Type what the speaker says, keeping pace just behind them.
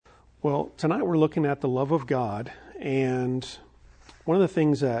Well, tonight we're looking at the love of God, and one of the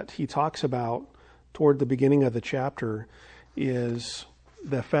things that he talks about toward the beginning of the chapter is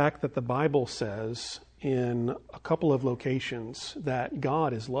the fact that the Bible says in a couple of locations that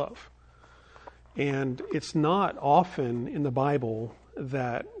God is love. And it's not often in the Bible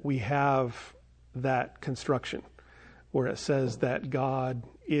that we have that construction where it says that God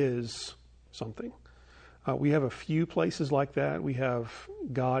is something. We have a few places like that. We have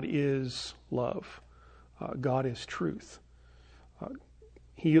God is love. God is truth.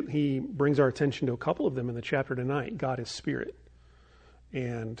 He brings our attention to a couple of them in the chapter tonight. God is spirit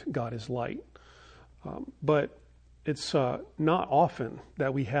and God is light. But it's not often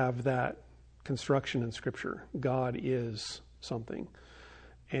that we have that construction in Scripture. God is something.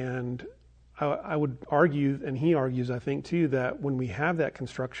 And I would argue, and he argues, I think, too, that when we have that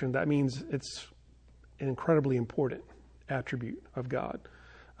construction, that means it's an incredibly important attribute of God,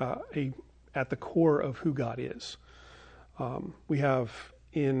 at the core of who God is. We have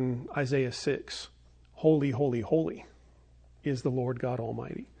in Isaiah 6, holy, holy, holy is the Lord God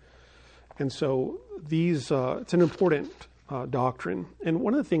Almighty. And so it's an important doctrine. And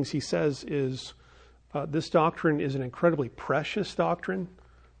one of the things he says is this doctrine is an incredibly precious doctrine,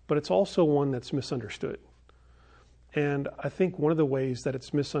 but it's also one that's misunderstood. And I think one of the ways that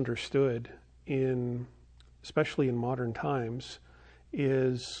it's misunderstood especially in modern times,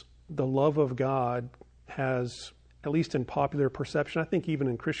 is the love of God has, at least in popular perception, I think even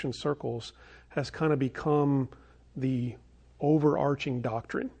in Christian circles, has kind of become the overarching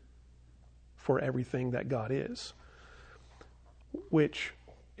doctrine for everything that God is. Which,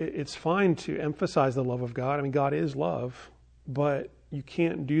 it's fine to emphasize the love of God. I mean, God is love, but you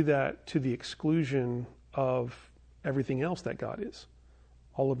can't do that to the exclusion of everything else that God is,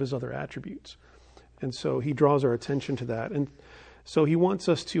 all of his other attributes. And so he draws our attention to that. And so he wants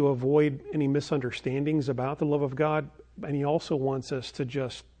us to avoid any misunderstandings about the love of God, and he also wants us to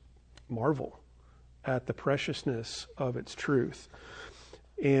just marvel at the preciousness of its truth.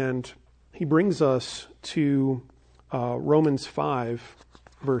 And he brings us to Romans 5,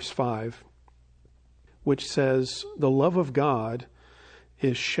 verse 5, which says, "The love of God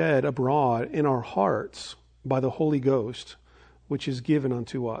is shed abroad in our hearts by the Holy Ghost, which is given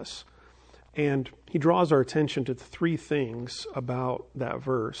unto us." And he draws our attention to three things about that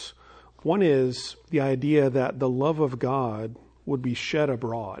verse. One is the idea that the love of God would be shed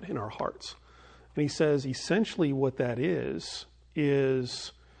abroad in our hearts. And he says essentially what that is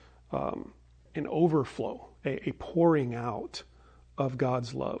an overflow, a pouring out of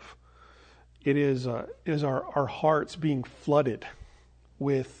God's love. It is our hearts being flooded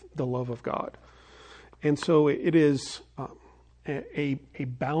with the love of God. And so it is a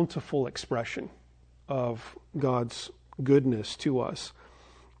bountiful expression of God's goodness to us.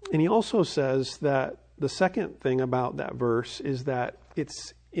 And he also says that the second thing about that verse is that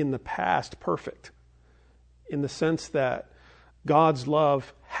it's in the past perfect, in the sense that God's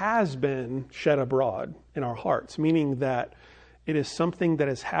love has been shed abroad in our hearts, meaning that it is something that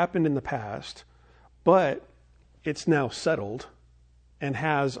has happened in the past, but it's now settled and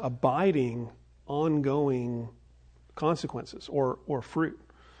has abiding, ongoing consequences or fruit.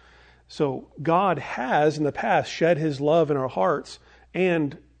 So God has in the past shed his love in our hearts,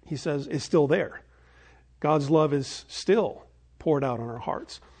 and he says is still there. God's love is still poured out on our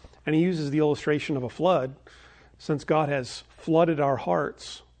hearts. And he uses the illustration of a flood. Since God has flooded our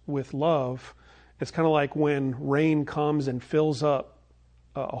hearts with love, it's kind of like when rain comes and fills up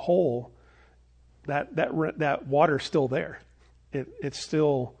a hole, that water's still there. It's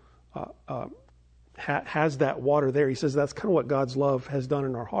still has that water there. He says that's kind of what God's love has done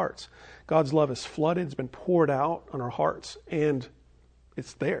in our hearts. God's love is flooded, it's been poured out on our hearts, and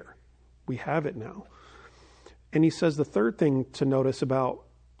it's there. We have it now. And he says the third thing to notice about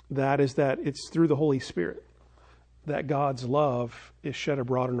that is that it's through the Holy Spirit that God's love is shed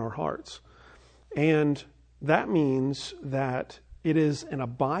abroad in our hearts. And that means that it is an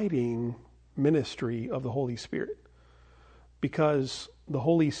abiding ministry of the Holy Spirit, because the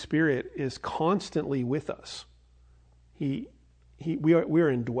Holy Spirit is constantly with us. We are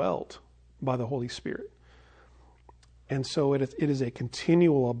indwelt by the Holy Spirit. And so it is a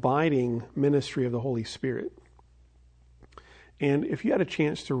continual abiding ministry of the Holy Spirit. And if you had a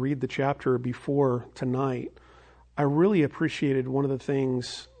chance to read the chapter before tonight, I really appreciated one of the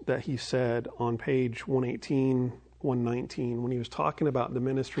things that he said on page 118, 119, when he was talking about the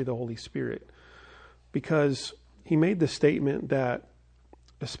ministry of the Holy Spirit. Because he made the statement that,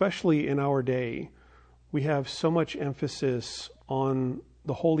 especially in our day, we have so much emphasis on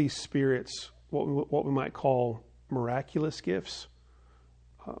the Holy Spirit's, what we might call miraculous gifts,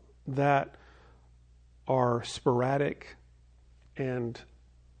 that are sporadic and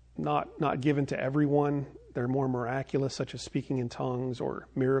not given to everyone. They're more miraculous, such as speaking in tongues or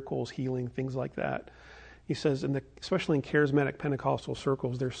miracles, healing, things like that. He says, especially in charismatic Pentecostal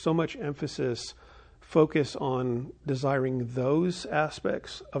circles, there's so much focus on desiring those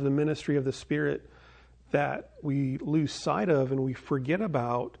aspects of the ministry of the Spirit that we lose sight of, and we forget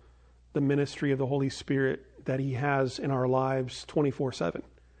about the ministry of the Holy Spirit that He has in our lives 24/7,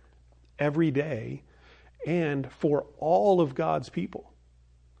 every day, and for all of God's people.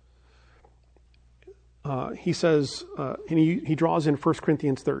 He says, and he draws in 1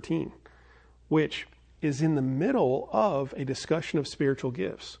 Corinthians 13, which is in the middle of a discussion of spiritual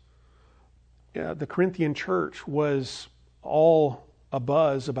gifts. The Corinthian church was all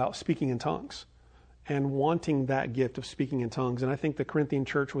abuzz about speaking in tongues and wanting that gift of speaking in tongues. And I think the Corinthian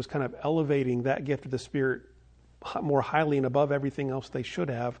church was kind of elevating that gift of the Spirit more highly and above everything else they should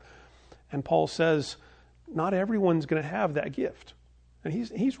have. And Paul says, not everyone's going to have that gift. And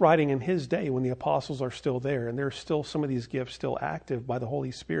he's writing in his day when the apostles are still there, and there's still some of these gifts still active by the Holy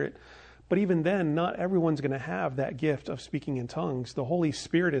Spirit. But even then, not everyone's going to have that gift of speaking in tongues. The Holy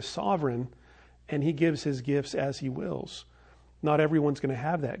Spirit is sovereign, and He gives His gifts as He wills. Not everyone's going to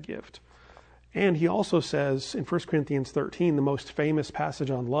have that gift. And he also says in 1 Corinthians 13, the most famous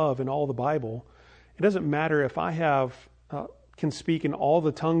passage on love in all the Bible, it doesn't matter if I can speak in all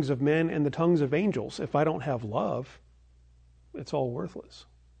the tongues of men and the tongues of angels. If I don't have love, it's all worthless.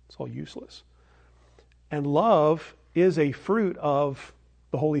 It's all useless. And love is a fruit of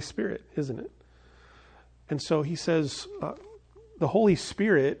the Holy Spirit, isn't it? And so he says, the Holy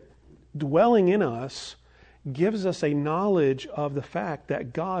Spirit dwelling in us gives us a knowledge of the fact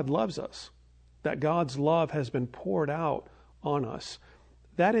that God loves us, that God's love has been poured out on us.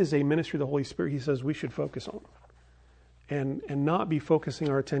 That is a ministry of the Holy Spirit, he says, we should focus on. And not be focusing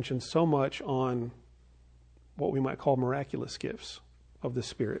our attention so much on what we might call miraculous gifts of the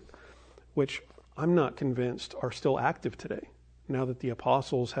Spirit, which I'm not convinced are still active today, now that the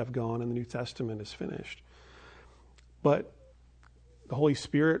apostles have gone and the New Testament is finished. But the Holy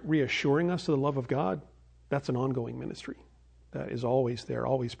Spirit reassuring us of the love of God, that's an ongoing ministry that is always there,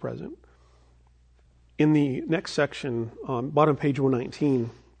 always present. In the next section, on bottom page 119,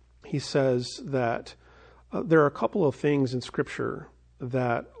 he says that there are a couple of things in Scripture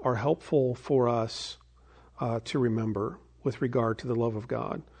that are helpful for us to remember with regard to the love of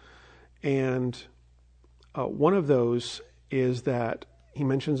God. And one of those is that he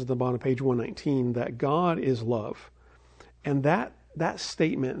mentions at the bottom of page 119 that God is love. And that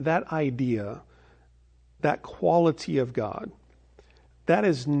statement, that idea, that quality of God, that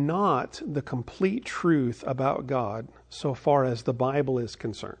is not the complete truth about God so far as the Bible is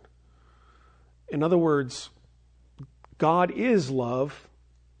concerned. In other words, God is love,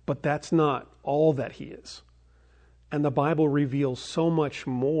 but that's not all that He is. And the Bible reveals so much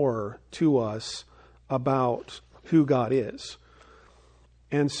more to us about who God is.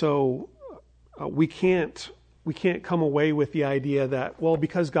 And so we can't come away with the idea that, well,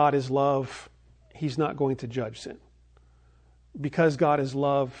 because God is love, He's not going to judge sin. Because God is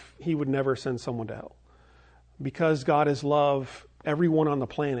love, He would never send someone to hell. Because God is love, everyone on the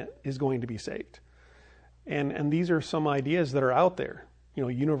planet is going to be saved. And these are some ideas that are out there.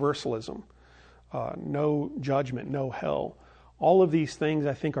 Universalism, no judgment, no hell. All of these things,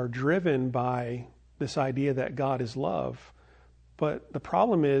 I think, are driven by this idea that God is love. But the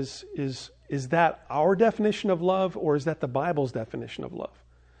problem is that our definition of love, or is that the Bible's definition of love?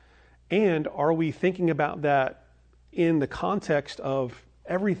 And are we thinking about that in the context of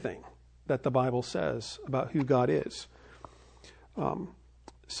everything that the Bible says about who God is?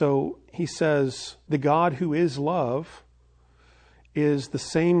 So he says, the God who is love is the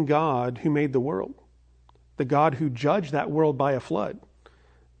same God who made the world, the God who judged that world by a flood,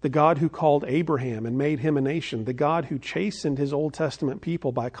 the God who called Abraham and made him a nation, the God who chastened His Old Testament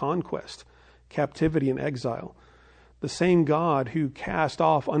people by conquest, captivity, and exile, the same God who cast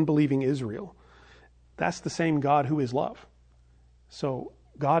off unbelieving Israel. That's the same God who is love. So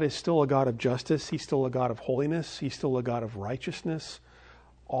God is still a God of justice. He's still a God of holiness. He's still a God of righteousness.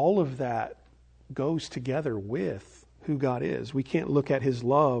 All of that goes together with who God is. We can't look at His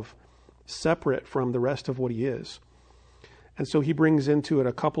love separate from the rest of what He is. And so he brings into it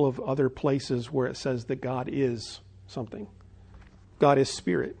a couple of other places where it says that God is something. God is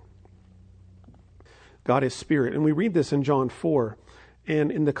Spirit. God is Spirit. And we read this in John 4.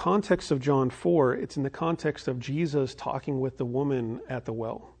 And in the context of John 4, it's in the context of Jesus talking with the woman at the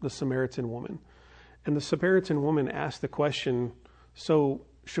well, the Samaritan woman. And the Samaritan woman asked the question, so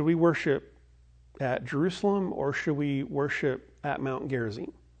should we worship at Jerusalem or should we worship at Mount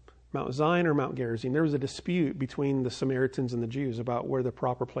Gerizim? Mount Zion or Mount Gerizim. There was a dispute between the Samaritans and the Jews about where the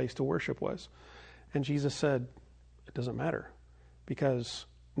proper place to worship was. And Jesus said, it doesn't matter, because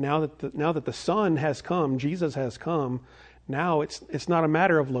now that the Son has come, Jesus has come, now it's not a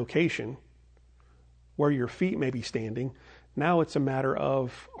matter of location, where your feet may be standing. Now it's a matter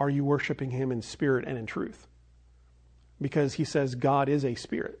of, are you worshiping him in spirit and in truth? Because he says God is a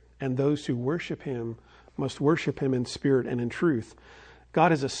spirit, and those who worship him must worship him in spirit and in truth.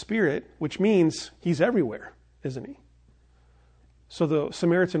 God is a spirit, which means he's everywhere, isn't he? So the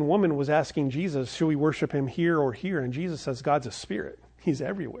Samaritan woman was asking Jesus, should we worship him here or here? And Jesus says God's a spirit. He's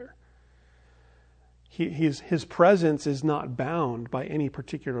everywhere. His presence is not bound by any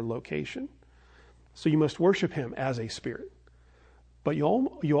particular location. So you must worship him as a spirit. But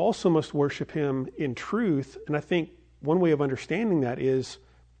you also must worship him in truth. And I think one way of understanding that is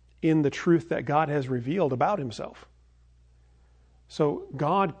in the truth that God has revealed about himself. So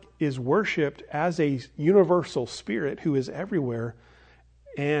God is worshipped as a universal spirit who is everywhere.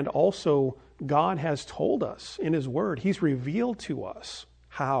 And also God has told us in his word, he's revealed to us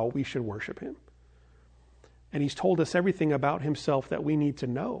how we should worship him. And he's told us everything about himself that we need to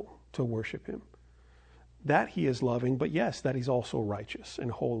know to worship him. That he is loving, but yes, that he's also righteous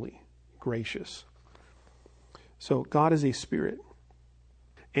and holy, gracious. So God is a spirit.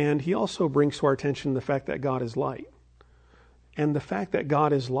 And he also brings to our attention the fact that God is light. And the fact that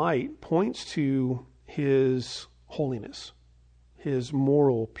God is light points to his holiness, his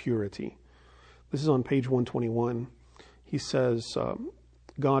moral purity. This is on page 121. He says,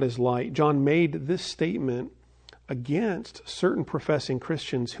 God is light. John made this statement against certain professing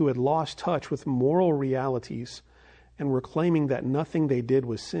Christians who had lost touch with moral realities and were claiming that nothing they did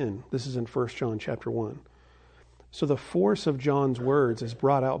was sin. This is in 1 John chapter 1. So the force of John's words is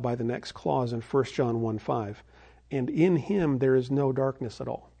brought out by the next clause in 1 John 1:5. And in him there is no darkness at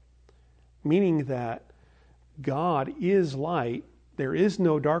all. Meaning that God is light, there is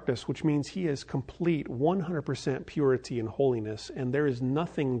no darkness, which means he is complete 100% purity and holiness, and there is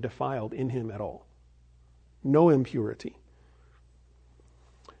nothing defiled in him at all. No impurity.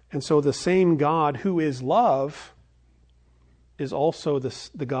 And so the same God who is love is also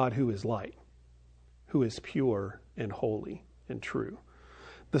the God who is light, who is pure and holy and true.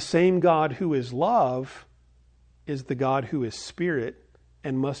 The same God who is love is the God who is spirit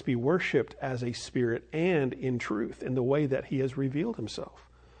and must be worshipped as a spirit and in truth, in the way that he has revealed himself.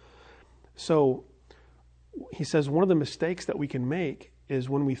 So he says one of the mistakes that we can make is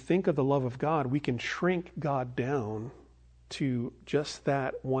when we think of the love of God, we can shrink God down to just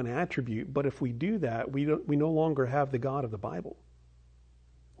that one attribute. But if we do that, we no longer have the God of the Bible.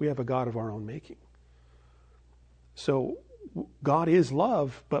 We have a God of our own making. So God is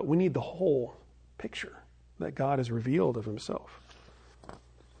love, but we need the whole picture that God has revealed of himself.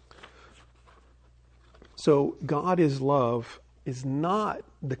 So God is love is not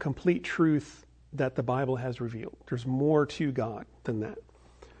the complete truth that the Bible has revealed. There's more to God than that.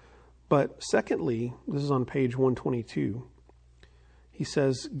 But secondly, this is on page 122, he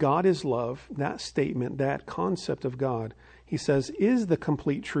says, God is love. That statement, that concept of God, he says, is the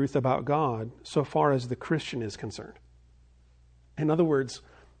complete truth about God so far as the Christian is concerned. In other words,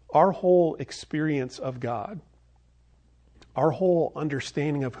 our whole experience of God, our whole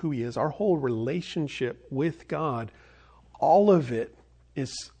understanding of who he is, our whole relationship with God, all of it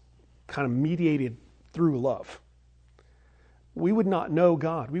is kind of mediated through love. We would not know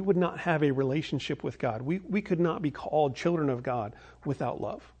God. We would not have a relationship with God. We could not be called children of God without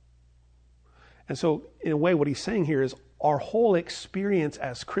love. And so, in a way, what he's saying here is our whole experience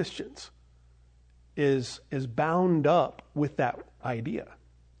as Christians is bound up with that idea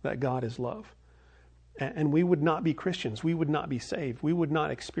that God is love. And we would not be Christians. We would not be saved. We would not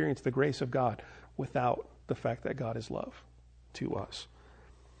experience the grace of God without the fact that God is love to us.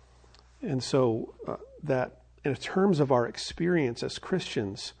 And so that in terms of our experience as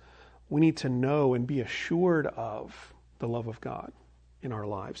Christians, we need to know and be assured of the love of God in our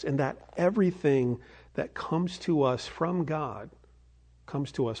lives, and that everything that comes to us from God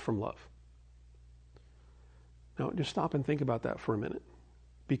comes to us from love. Now, just stop and think about that for a minute,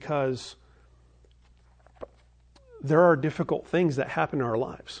 because there are difficult things that happen in our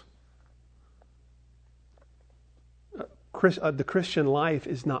lives. The Christian life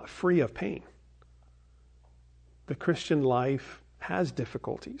is not free of pain. The Christian life has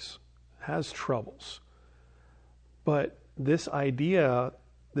difficulties, has troubles. But this idea,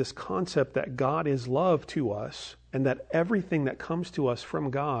 this concept that God is love to us and that everything that comes to us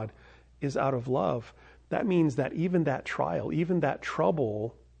from God is out of love, that means that even that trial, even that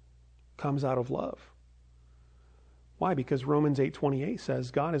trouble comes out of love. Why? Because Romans 8:28 says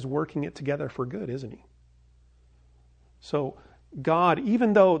God is working it together for good, isn't he? So God,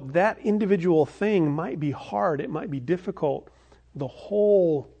 even though that individual thing might be hard, it might be difficult, the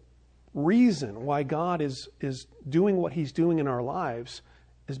whole reason why God is doing what he's doing in our lives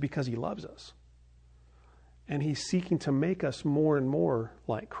is because he loves us. And he's seeking to make us more and more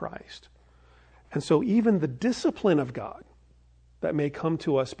like Christ. And so even the discipline of God that may come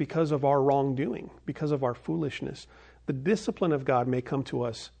to us because of our wrongdoing, because of our foolishness, the discipline of God may come to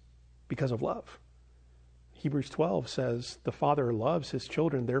us because of love. Hebrews 12 says the Father loves his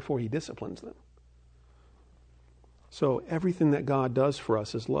children, therefore he disciplines them. So everything that God does for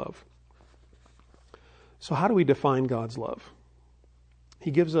us is love. So how do we define God's love?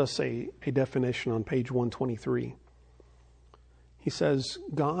 He gives us a definition on page 123. He says,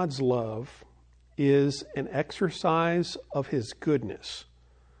 God's love is an exercise of his goodness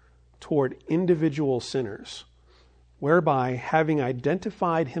toward individual sinners, whereby, having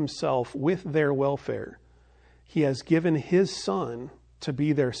identified himself with their welfare, he has given his Son to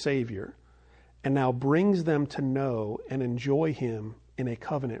be their Savior, and now brings them to know and enjoy him in a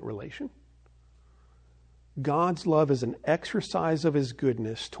covenant relation. God's love is an exercise of his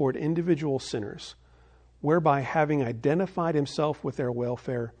goodness toward individual sinners, whereby, having identified himself with their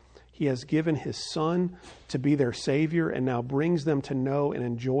welfare, he has given his Son to be their Savior, and now brings them to know and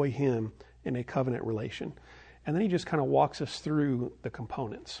enjoy him in a covenant relation. And then he just kind of walks us through the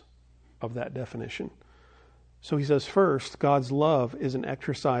components of that definition. So he says, first, God's love is an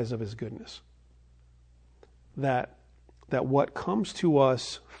exercise of his goodness. That what comes to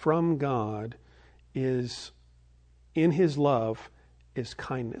us from God is, in his love, is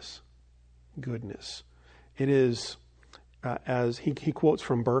kindness, goodness. It is, as he quotes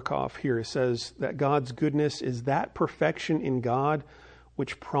from Berkhoff here, it says that God's goodness is that perfection in God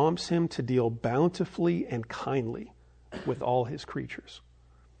which prompts him to deal bountifully and kindly with all his creatures.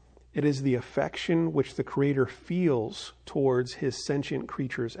 It is the affection which the Creator feels towards his sentient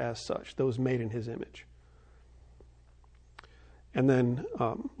creatures as such, those made in his image. And then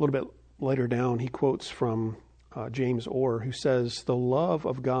a little bit later down, he quotes from James Orr, who says, the love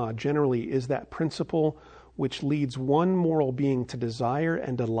of God generally is that principle which leads one moral being to desire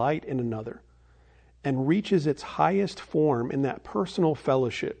and delight in another, and reaches its highest form in that personal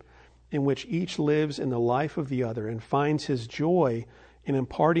fellowship in which each lives in the life of the other and finds his joy in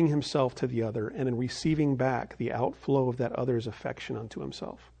imparting himself to the other and in receiving back the outflow of that other's affection unto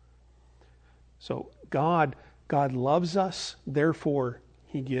himself. So God loves us, therefore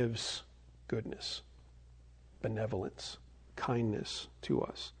he gives goodness, benevolence, kindness to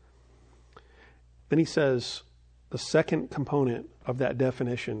us. Then he says the second component of that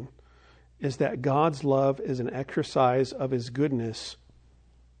definition is that God's love is an exercise of his goodness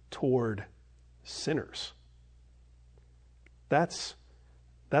toward sinners. That's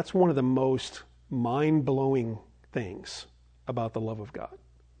one of the most mind-blowing things about the love of God,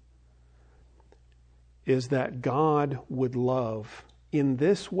 is that God would love in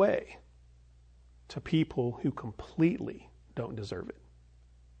this way to people who completely don't deserve it.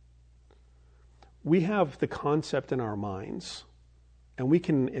 We have the concept in our minds, and we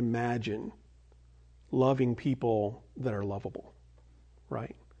can imagine loving people that are lovable,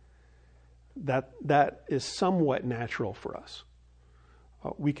 right? That is somewhat natural for us.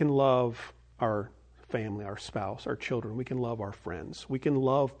 We can love our family, our spouse, our children. We can love our friends. We can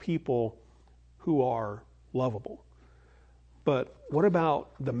love people who are lovable. But what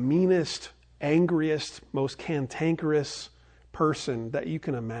about the meanest, angriest, most cantankerous person that you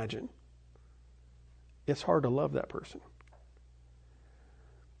can imagine? It's hard to love that person.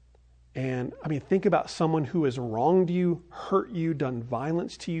 And I mean, think about someone who has wronged you, hurt you, done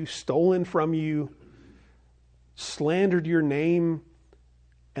violence to you, stolen from you, slandered your name,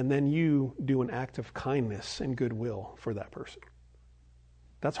 and then you do an act of kindness and goodwill for that person.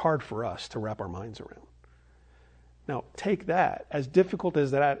 That's hard for us to wrap our minds around. Now, take that, as difficult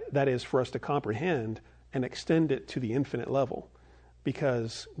as that is for us to comprehend, and extend it to the infinite level,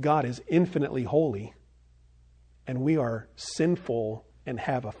 because God is infinitely holy, and we are sinful and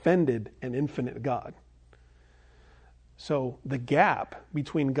have offended an infinite God. So the gap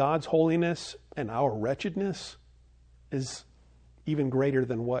between God's holiness and our wretchedness is even greater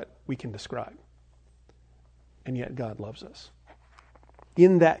than what we can describe. And yet God loves us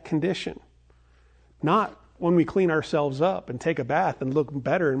in that condition. Not when we clean ourselves up and take a bath and look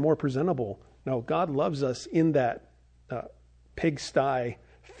better and more presentable. No, God loves us in that pigsty,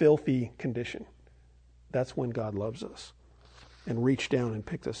 filthy condition. That's when God loves us and reached down and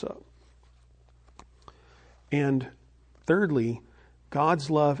picked us up. And thirdly,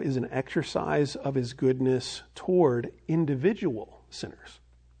 God's love is an exercise of his goodness toward individual sinners.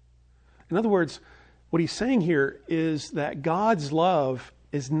 In other words, what he's saying here is that God's love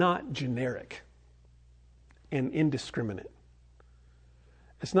is not generic and indiscriminate.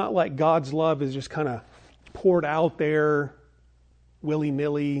 It's not like God's love is just kind of poured out there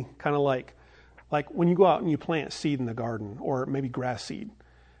willy-nilly, kind of like when you go out and you plant seed in the garden, or maybe grass seed,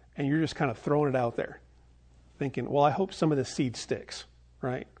 and you're just kind of throwing it out there, thinking, well, I hope some of this seed sticks,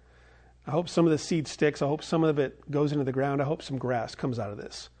 right? I hope some of the seed sticks. I hope some of it goes into the ground. I hope some grass comes out of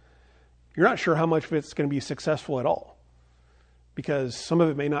this. You're not sure how much of it's going to be successful at all, because some of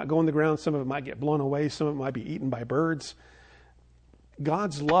it may not go in the ground. Some of it might get blown away. Some of it might be eaten by birds.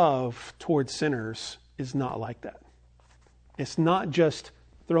 God's love towards sinners is not like that. It's not just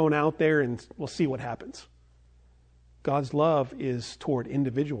thrown out there and we'll see what happens. God's love is toward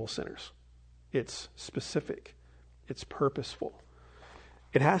individual sinners. It's specific. It's purposeful.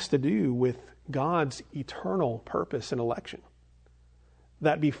 It has to do with God's eternal purpose and election.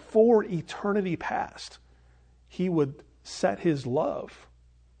 That before eternity past, he would set his love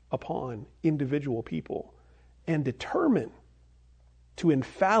upon individual people and determine to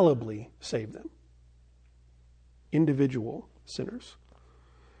infallibly save them. Individual sinners.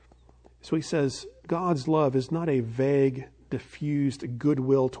 So he says, God's love is not a vague, diffused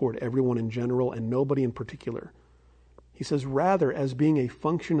goodwill toward everyone in general and nobody in particular. He says, rather, as being a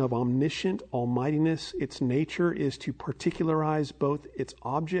function of omniscient almightiness, its nature is to particularize both its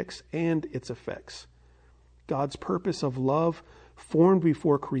objects and its effects. God's purpose of love, formed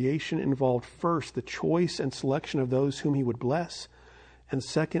before creation, involved first the choice and selection of those whom he would bless, and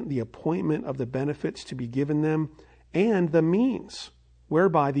second, the appointment of the benefits to be given them, and the means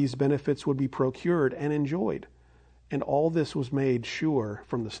whereby these benefits would be procured and enjoyed. And all this was made sure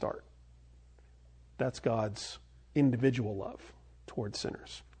from the start. That's God's individual love towards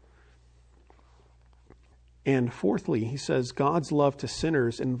sinners. And fourthly, he says God's love to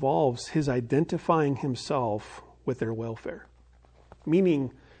sinners involves his identifying himself with their welfare.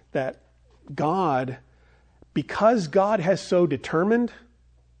 Meaning that God, because God has so determined,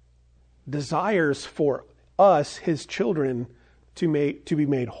 desires for us, his children, to be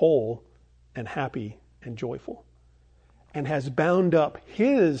made whole and happy and joyful. And has bound up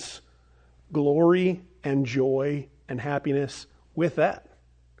his glory and joy and happiness with that.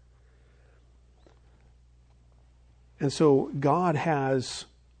 And so God has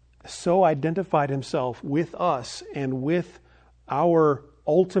so identified himself with us and with our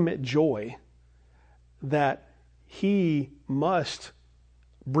ultimate joy that he must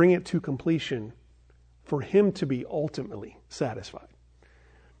bring it to completion for him to be ultimately satisfied.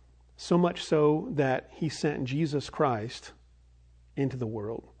 So much so that he sent Jesus Christ into the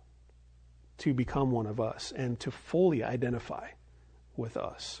world to become one of us and to fully identify with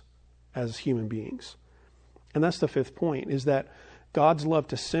us as human beings. And that's the fifth point, is that God's love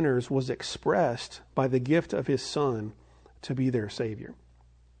to sinners was expressed by the gift of his Son to be their Savior.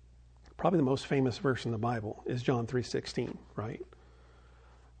 Probably the most famous verse in the Bible is John 3:16, right?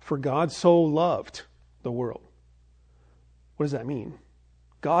 For God so loved the world. What does that mean?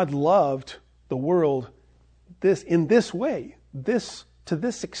 God loved the world in this way, to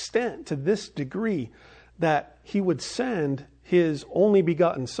this extent, to this degree, that he would send his only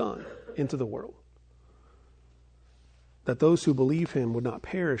begotten Son into the world, that those who believe him would not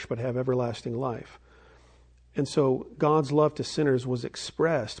perish but have everlasting life. And so God's love to sinners was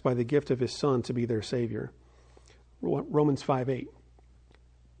expressed by the gift of his Son to be their Savior. Romans 5:8.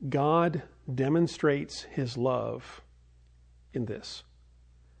 God demonstrates his love in this,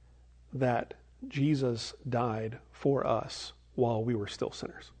 that Jesus died for us while we were still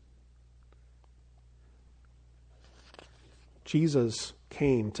sinners. Jesus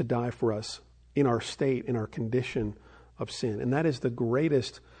came to die for us in our state, in our condition of sin. And that is the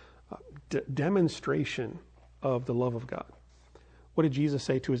greatest demonstration of the love of God. What did Jesus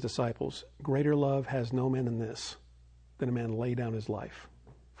say to his disciples? Greater love has no man than this, than a man lay down his life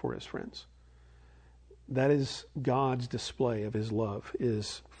for his friends. That is God's display of his love,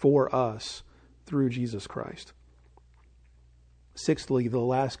 is for us through Jesus Christ. Sixthly, the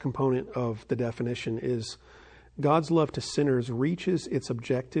last component of the definition is God's love to sinners reaches its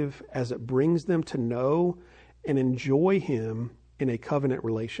objective as it brings them to know and enjoy him in a covenant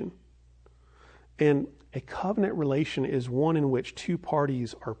relation. And a covenant relation is one in which two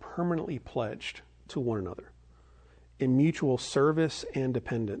parties are permanently pledged to one another in mutual service and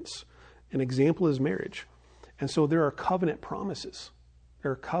dependence. An example is marriage. And so there are covenant promises.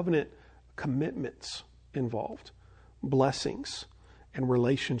 There are covenant commitments involved, blessings and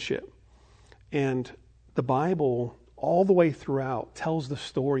relationship. And the Bible all the way throughout tells the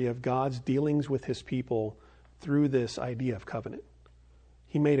story of God's dealings with his people through this idea of covenant.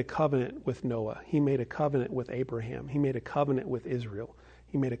 He made a covenant with Noah. He made a covenant with Abraham. He made a covenant with Israel.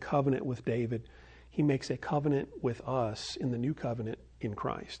 He made a covenant with David. He makes a covenant with us in the new covenant in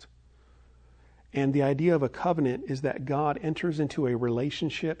Christ. And the idea of a covenant is that God enters into a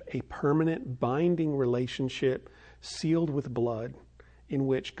relationship, a permanent binding relationship sealed with blood, in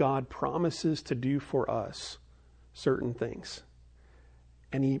which God promises to do for us certain things.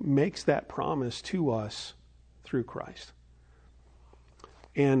 And he makes that promise to us through Christ.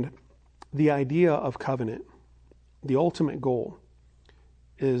 And the idea of covenant, the ultimate goal,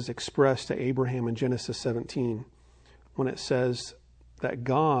 is expressed to Abraham in Genesis 17 when it says that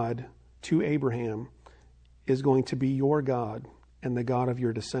God, to Abraham, is going to be your God and the God of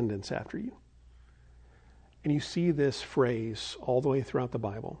your descendants after you. And you see this phrase all the way throughout the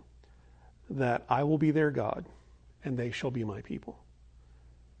Bible, that I will be their God and they shall be my people.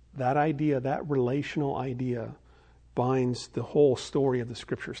 That idea, that relational idea, binds the whole story of the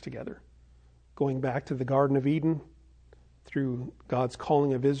scriptures together. Going back to the Garden of Eden, through God's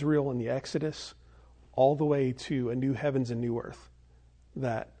calling of Israel in the Exodus, all the way to a new heavens and new earth,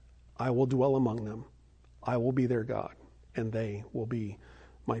 that I will dwell among them, I will be their God, and they will be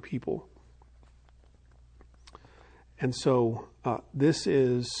my people. And so this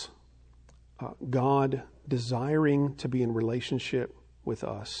is God desiring to be in relationship with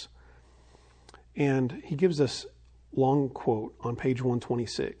us. And he gives us a long quote on page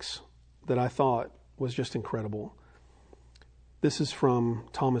 126 that I thought was just incredible. This is from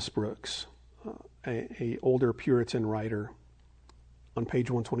Thomas Brooks, a older Puritan writer. On page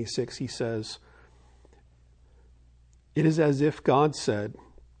 126, he says, "It is as if God said,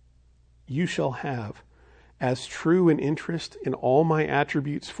 'You shall have as true an interest in all my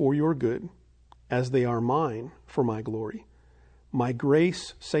attributes for your good as they are mine for my glory. My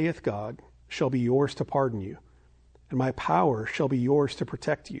grace, saith God, shall be yours to pardon you, and my power shall be yours to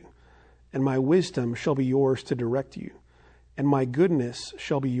protect you, and my wisdom shall be yours to direct you, and my goodness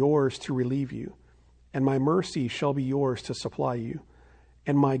shall be yours to relieve you, and my mercy shall be yours to supply you,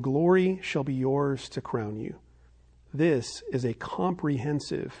 and my glory shall be yours to crown you.' This is a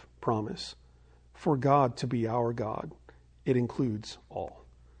comprehensive promise. For God to be our God, it includes all."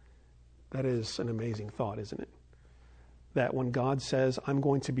 That is an amazing thought, isn't it? That when God says, I'm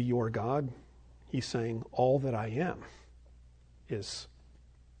going to be your God, he's saying all that I am is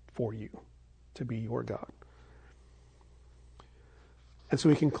for you to be your God. And so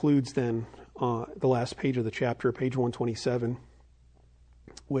he concludes then the last page of the chapter, page 127,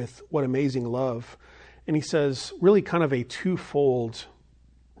 with what amazing love. And he says really kind of a twofold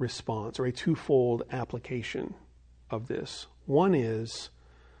response or a twofold application of this. One is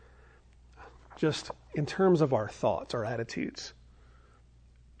just in terms of our thoughts, our attitudes.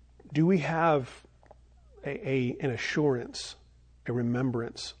 Do we have an assurance, a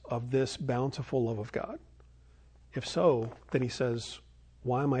remembrance of this bountiful love of God? If so, then he says,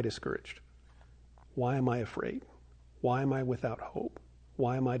 why am I discouraged? Why am I afraid? Why am I without hope?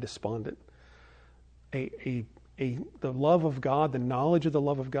 Why am I despondent? The love of God, the knowledge of the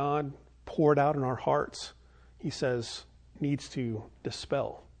love of God poured out in our hearts, he says, needs to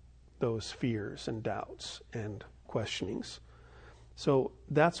dispel those fears and doubts and questionings. So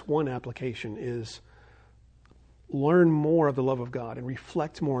that's one application, is learn more of the love of God and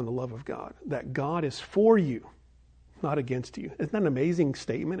reflect more on the love of God, that God is for you, not against you. Isn't that an amazing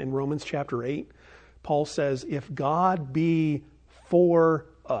statement? In Romans chapter 8, Paul says, if God be for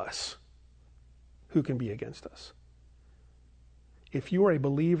us, who can be against us? If you are a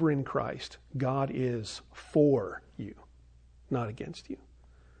believer in Christ, God is for you, not against you.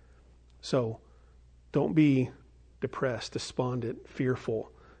 So don't be depressed, despondent,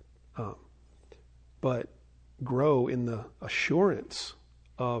 fearful, but grow in the assurance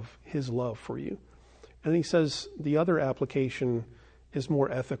of his love for you. And he says the other application is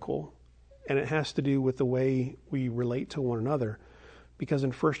more ethical, and it has to do with the way we relate to one another. Because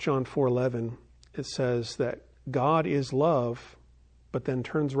in 1 John 4:11, it says that God is love, but then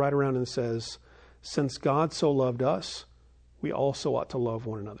turns right around and says, since God so loved us, we also ought to love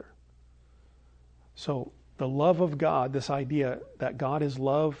one another. So the love of God, this idea that God is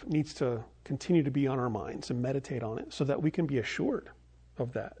love, needs to continue to be on our minds and meditate on it so that we can be assured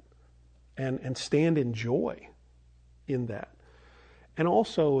of that and stand in joy in that. And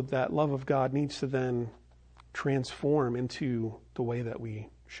also that love of God needs to then transform into the way that we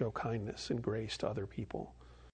show kindness and grace to other people.